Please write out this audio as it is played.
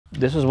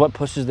This is what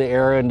pushes the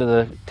air into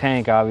the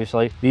tank,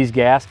 obviously. These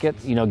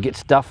gaskets, you know, get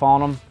stuff on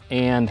them,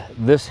 and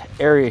this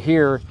area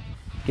here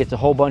gets a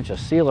whole bunch of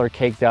sealer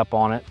caked up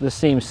on it. This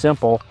seems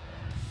simple,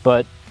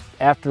 but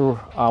after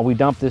we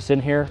dump this in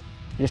here,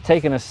 just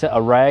taking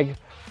a rag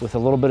with a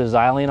little bit of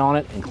xylene on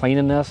it and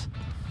cleaning this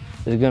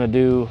is going to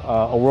do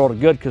a world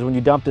of good, because when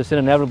you dump this in,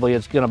 inevitably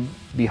it's going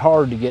to be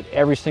hard to get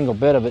every single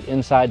bit of it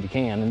inside the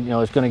can, and you know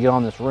it's going to get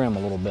on this rim a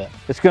little bit.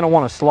 It's going to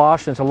want to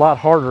slosh, and it's a lot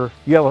harder.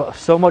 You have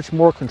so much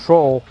more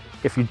control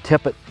if you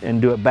tip it and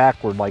do it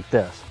backward like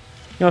this.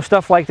 You know,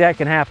 stuff like that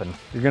can happen.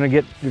 You're going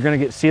to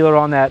get sealer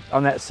on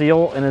that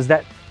seal, and as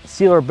that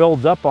sealer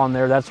builds up on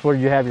there, that's where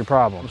you have your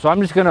problem. So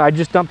I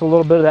just dumped a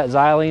little bit of that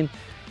xylene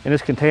in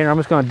this container. I'm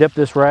just going to dip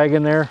this rag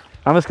in there.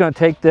 I'm just going to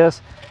take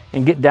this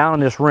and get down on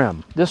this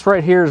rim. This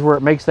right here is where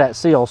it makes that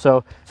seal.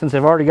 So since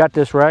I've already got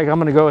this rag, I'm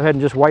going to go ahead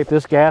and just wipe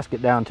this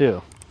gasket down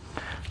too.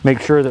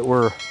 Make sure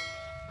that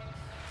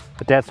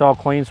that's all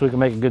clean so we can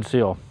make a good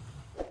seal.